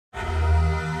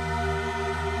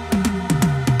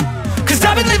Cause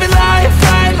I've been living life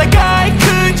right like I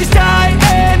could just die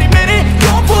any minute.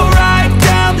 Going for a ride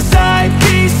down the side,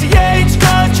 PCH,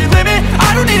 country limit.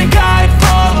 I don't need a guide,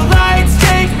 follow lights,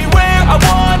 take me where I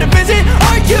wanna visit.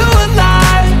 Are you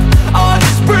alive? Or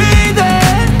just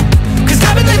breathing? Cause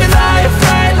I've been living life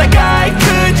right like I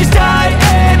could just die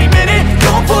any minute.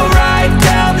 Going for a ride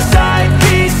down the side,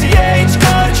 PCH,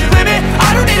 country limit.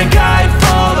 I don't need a guide,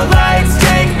 follow lights,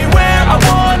 take me where I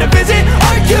wanna visit.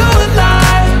 Are you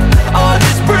alive? Or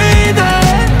just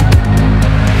breathing?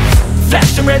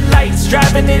 Flashing red lights,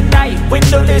 driving at night,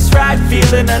 windowless ride,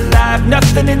 feeling alive.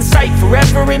 Nothing in sight,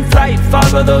 forever in flight.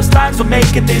 Follow those lines, we'll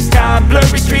make it this time.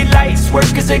 Blurry street lights,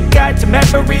 work as a guide to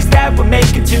memories that we'll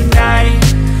make it tonight.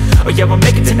 Oh yeah, we'll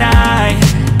make it tonight.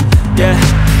 Yeah,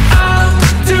 I'll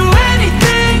do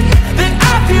anything that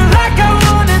I feel like I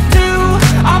wanna do.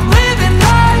 I'm living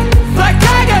life like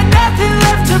I got nothing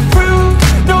left to prove.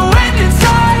 No end in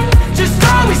sight, just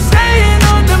always staying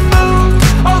on the move.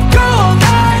 I'll go all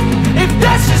night if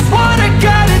that's just what I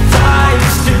gotta do.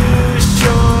 Life's too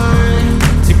short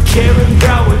to care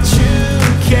about what you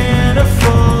can't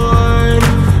afford.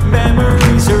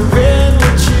 Memories are in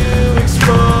what you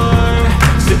explore,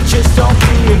 so just don't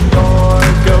be ignored.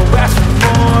 Go ask for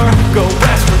more, go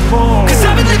ask for more. Cause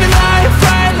I've been living life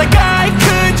right like I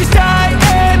could just die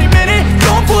any minute.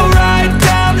 Going for a ride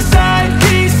down the side,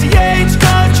 PCH,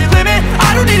 country limit.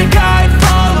 I don't need a guide,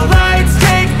 follow lights,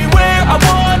 take me where I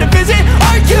wanna visit.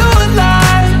 Are you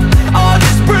alive? Or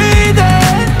just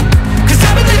breathing? Cause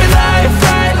I've been living life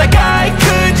right like I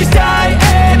could just die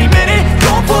any minute.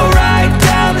 Going for a ride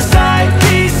down the side,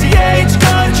 PCH,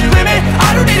 country limit.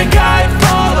 I don't need a guide,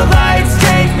 follow lights,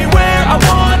 take me where I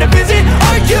wanna visit.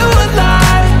 Are you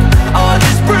alive? Or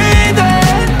just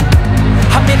breathing?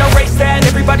 I'm in a race that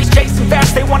everybody's chasing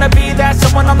fast. They wanna be that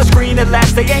someone on the screen at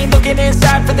last. They ain't looking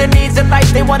inside for their needs in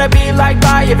life. They wanna be liked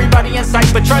by everybody in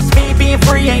sight. But trust me, being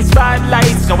free ain't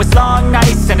spotlights. No, it's long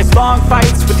nights and it's long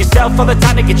fights with yourself all the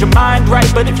time to get your mind right.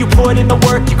 But if you put in the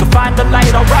work, you can find the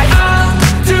light, alright. I'll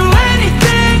do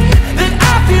anything that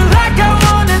I feel like I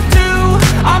wanna do.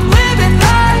 I'm living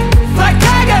life like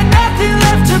I got nothing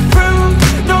left to prove.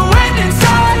 No end in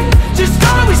sight, just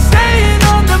always staying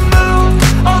on the move.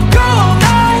 I'll go all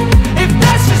night if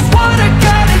that's just what I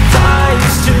gotta do.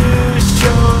 Life's too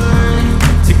short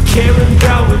to care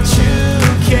about what you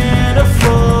can't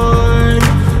afford.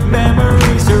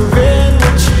 Memories are in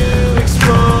what you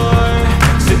explore,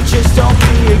 so just don't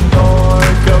be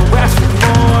ignored. Go ask for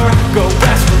more, go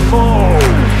ask for more.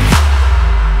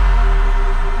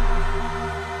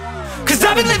 Cause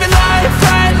I've been living life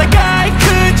right like I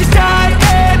could just die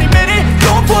any minute.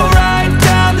 Going for a ride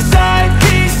down the side,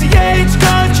 PCH,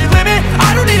 country limit.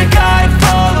 I don't need a guide,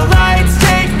 follow lights,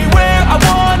 take me where I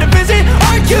wanna visit.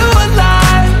 Are you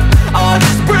alive? Or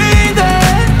just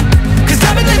breathing? Cause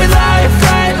I've been living life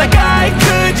right like I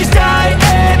could just die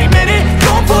any minute.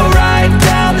 Going for a ride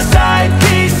down the side,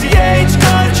 PCH,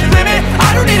 country limit.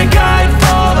 I don't need a guide,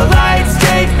 follow lights,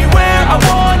 take me where I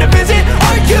wanna visit.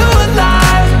 Are you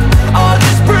alive? Or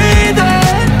just breathe?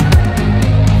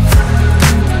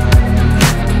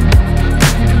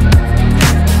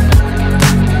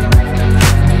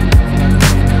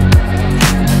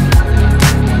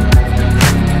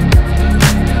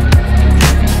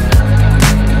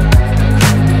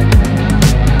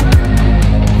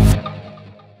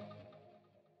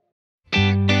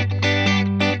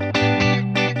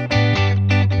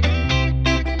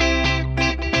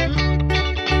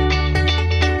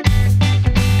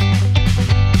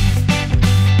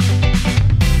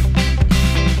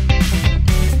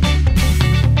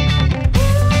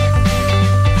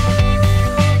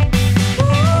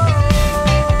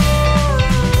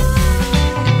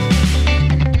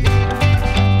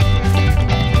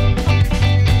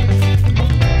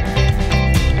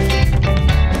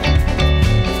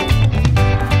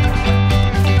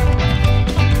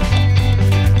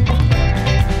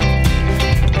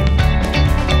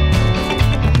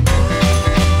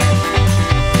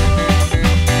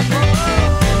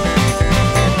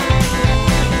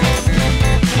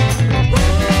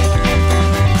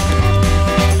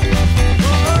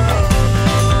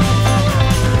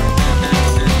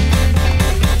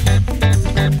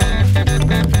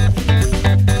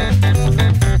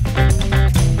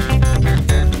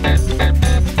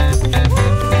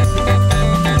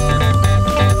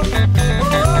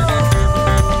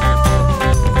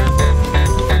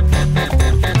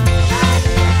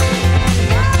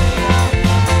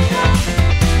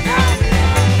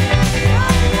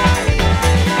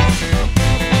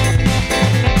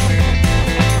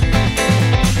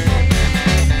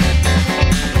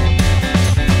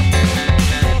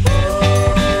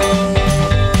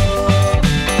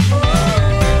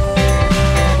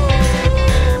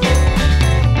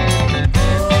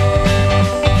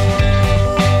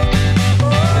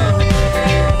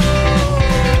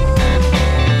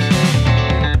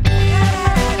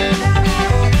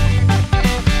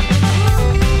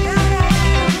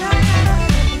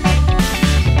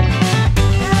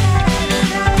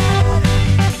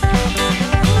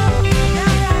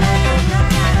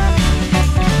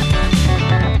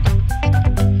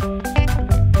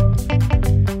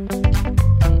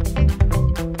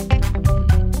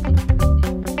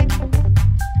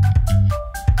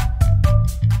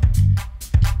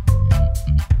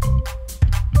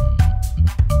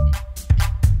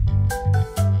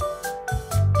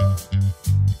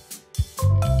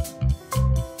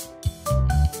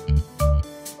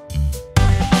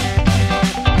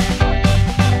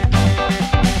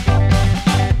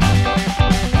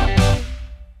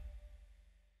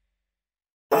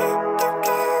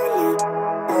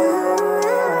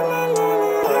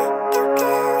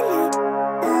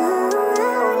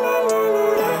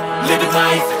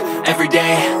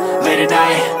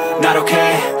 not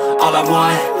okay. All I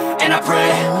want, and I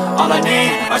pray, all I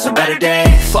need are some better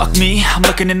days. Fuck me, I'm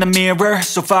looking in the mirror,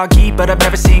 so foggy, but I've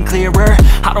never seen clearer.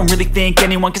 I don't really think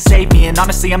anyone can save me, and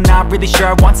honestly I'm not really sure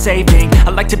I want saving. I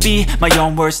like to be my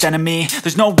own worst enemy.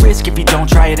 There's no risk if you don't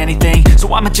try at anything,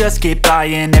 so I'ma just keep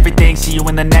buying everything. See you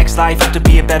in the next life, have to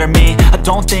be a better me. I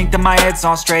don't think that my head's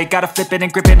on straight, gotta flip it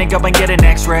and grip it and go and get an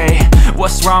x-ray.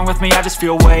 What's wrong with me? I just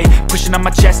feel weight pushing on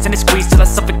my chest and it squeezes till I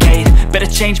suffocate. Better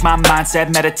change my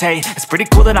mindset, meditate. It's pretty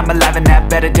cool that I'm alive and have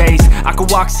better days. I could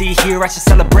walk, see, hear, I should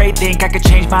celebrate. Think I could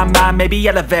change my mind, maybe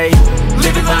elevate.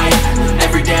 Living life,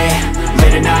 everyday,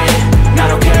 late at night,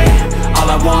 not okay. All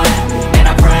I want, and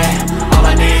I pray, all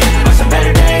I need are some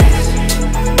better days.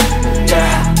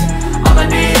 Yeah, all I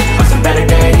need are some better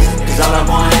days. Cause all I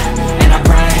want, and I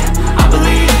pray, I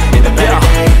believe in the better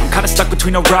days. I'm kinda stuck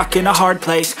between a rock and a hard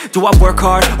place. Do I work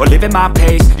hard or live at my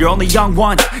pace? You're only young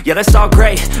once, yeah that's all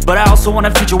great, but I also want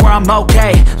a future where I'm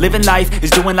okay. Living life is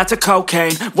doing lots of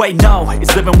cocaine. Wait no,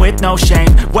 it's living with no shame.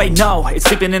 Wait no, it's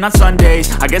sleeping in on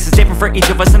Sundays. I guess it's different for each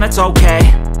of us and that's okay.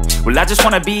 Well I just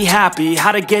wanna be happy,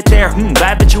 how to get there?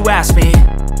 Glad that you asked me.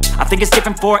 I think it's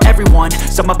different for everyone.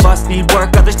 Some of us need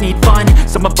work, others need fun.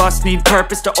 Some of us need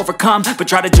purpose to overcome. But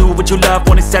try to do what you love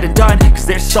when it's said and done. Cause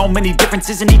there's so many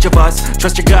differences in each of us.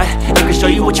 Trust your gut, it can show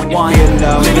you what you want.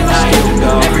 Living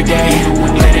life, everyday,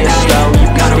 late at night, you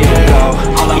gotta go.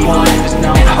 All I want, and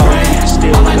I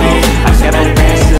pray, all I need, I got better days.